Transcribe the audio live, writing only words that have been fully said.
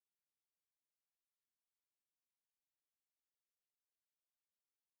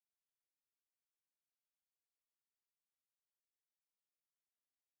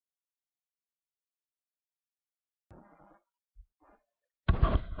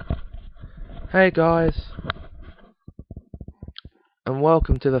Hey guys, and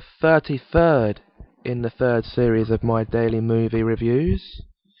welcome to the 33rd in the third series of my daily movie reviews.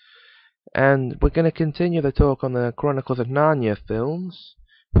 And we're going to continue the talk on the Chronicles of Narnia films,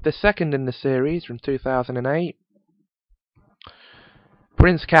 with the second in the series from 2008,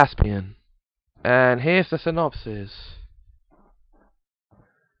 Prince Caspian. And here's the synopsis.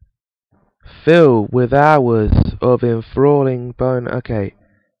 Filled with hours of enthralling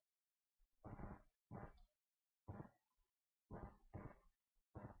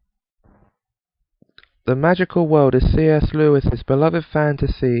The magical world of C.S. Lewis's beloved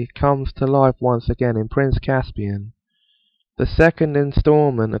fantasy comes to life once again in Prince Caspian, the second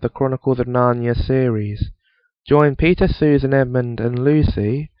installment of the Chronicles of Narnia series. Join Peter, Susan, Edmund and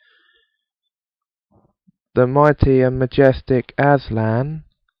Lucy, the mighty and majestic Aslan,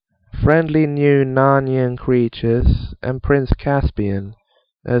 friendly new Narnian creatures, and Prince Caspian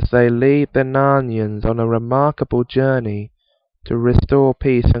as they lead the Narnians on a remarkable journey to restore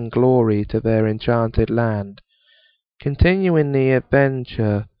peace and glory to their enchanted land, continuing the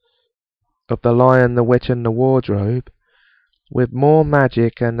adventure of The Lion, the Witch and the Wardrobe. With more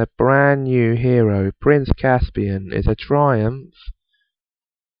magic and a brand new hero, Prince Caspian is a triumph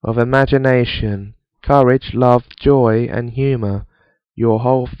of imagination, courage, love, joy and humour your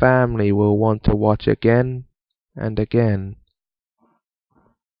whole family will want to watch again and again.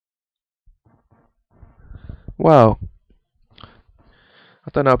 Well, I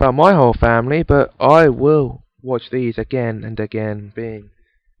don't know about my whole family, but I will watch these again and again, being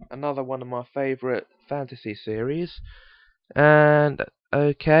another one of my favourite fantasy series. And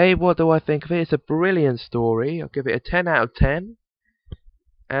okay, what do I think of it? It's a brilliant story. I'll give it a 10 out of 10.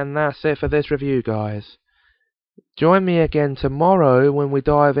 And that's it for this review, guys. Join me again tomorrow when we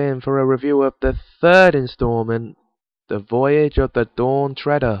dive in for a review of the third installment, The Voyage of the Dawn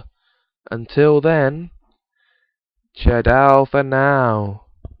Treader. Until then, Cheddar for now.